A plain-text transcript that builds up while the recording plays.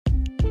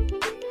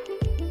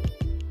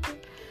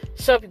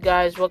What's up, you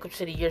guys? Welcome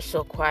to the You're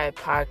So Quiet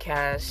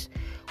podcast,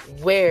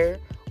 where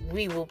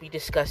we will be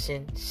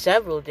discussing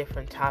several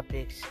different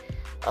topics,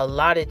 a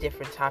lot of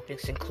different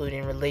topics,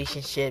 including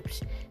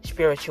relationships,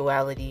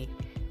 spirituality,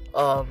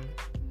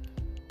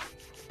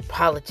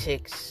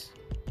 politics,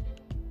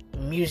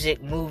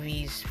 music,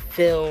 movies,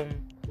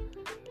 film,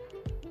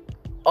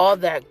 all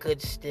that good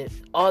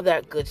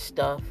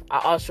stuff.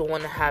 I also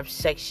want to have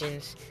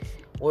sections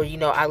where,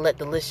 I let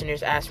the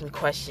listeners ask me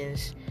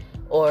questions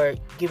or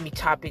give me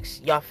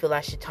topics y'all feel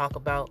I should talk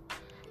about,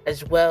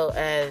 as well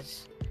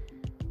as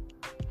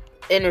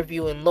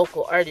interviewing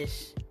local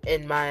artists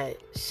in my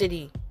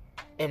city,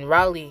 in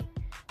Raleigh.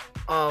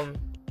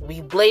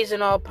 We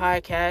blazing all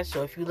podcasts,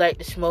 so if you like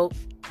to smoke,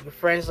 your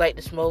friends like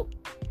to smoke,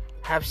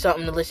 have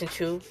something to listen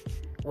to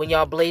when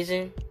y'all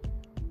blazing,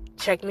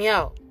 check me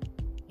out.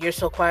 You're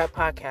So Quiet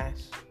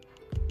podcast.